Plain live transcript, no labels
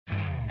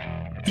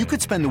You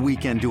could spend the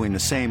weekend doing the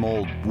same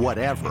old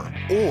whatever,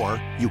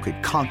 or you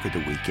could conquer the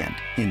weekend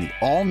in the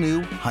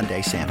all-new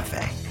Hyundai Santa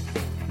Fe.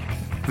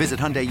 Visit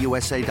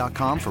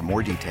HyundaiUSA.com for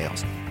more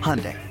details.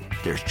 Hyundai,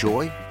 there's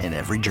joy in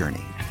every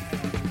journey.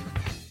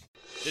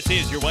 This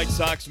is your White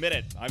Sox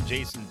Minute. I'm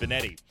Jason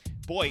Benetti.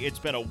 Boy, it's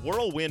been a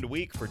whirlwind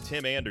week for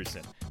Tim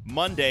Anderson.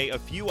 Monday, a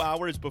few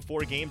hours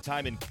before game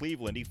time in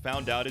Cleveland, he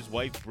found out his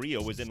wife Bria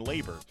was in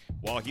labor.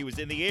 While he was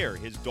in the air,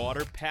 his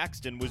daughter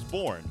Paxton was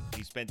born.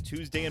 He spent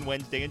Tuesday and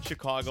Wednesday in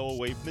Chicago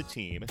away from the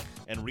team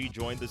and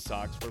rejoined the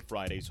Sox for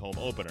Friday's home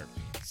opener.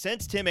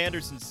 Since Tim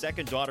Anderson's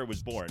second daughter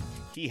was born,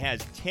 he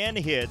has 10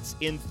 hits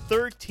in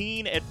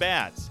 13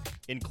 at-bats,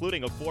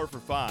 including a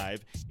 4-for-5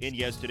 in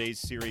yesterday's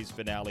series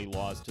finale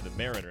loss to the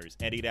Mariners.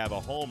 And he'd have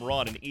a home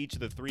run in each of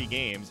the 3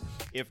 games,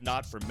 if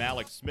not for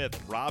Malik Smith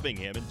robbing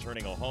him and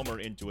turning a homer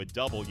into a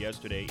double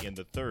yesterday in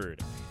the 3rd.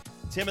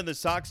 Tim and the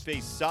Sox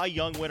face Cy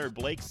Young winner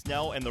Blake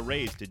Snell and the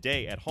Rays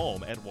today at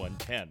home at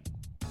 1:10.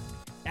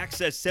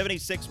 Access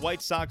 76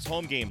 White Sox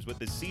home games with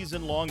the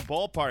season-long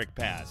Ballpark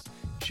Pass.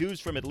 Choose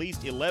from at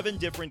least 11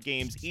 different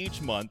games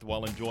each month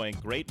while enjoying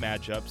great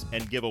matchups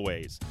and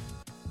giveaways.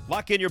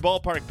 Lock in your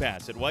Ballpark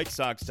Pass at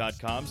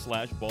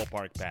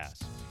whitesox.com/ballparkpass.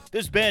 This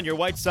has been your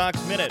White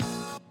Sox Minute.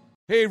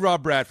 Hey,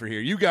 Rob Bradford here.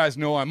 You guys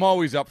know I'm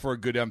always up for a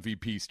good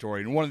MVP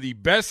story, and one of the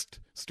best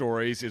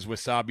stories is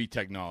Wasabi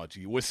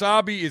Technology.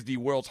 Wasabi is the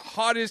world's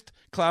hottest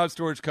cloud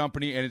storage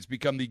company, and it's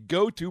become the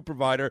go-to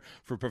provider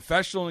for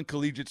professional and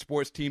collegiate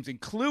sports teams,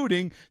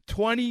 including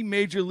 20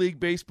 Major League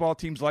Baseball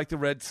teams like the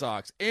Red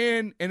Sox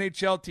and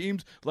NHL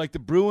teams like the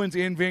Bruins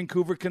and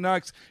Vancouver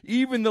Canucks.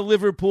 Even the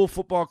Liverpool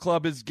Football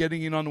Club is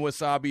getting in on the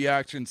Wasabi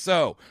action.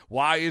 So,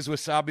 why is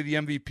Wasabi the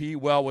MVP?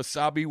 Well,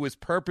 Wasabi was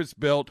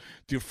purpose-built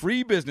to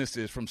free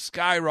businesses from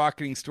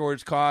skyrocketing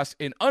storage costs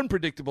and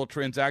unpredictable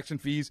transaction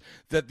fees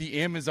that the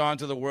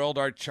Amazons of the world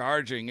are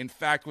charging. In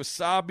fact,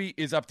 Wasabi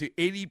is up to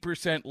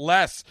 80%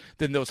 less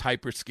than those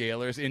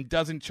hyperscalers and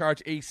doesn't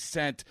charge a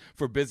cent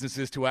for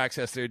businesses to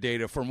access their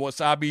data. From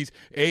Wasabi's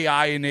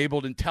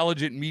AI-enabled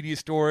intelligent media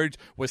storage,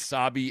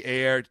 Wasabi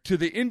Air, to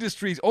the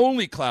industry's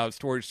only cloud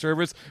storage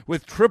service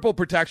with triple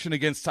protection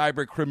against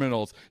cyber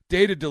criminals,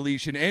 data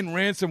deletion, and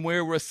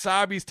ransomware,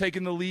 Wasabi's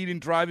taken the lead in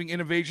driving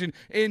innovation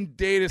in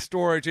data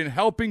storage and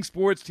helping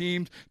sports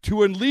teams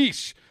to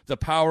unleash the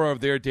power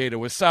of their data.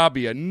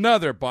 Wasabi,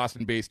 another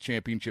Boston-based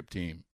championship team.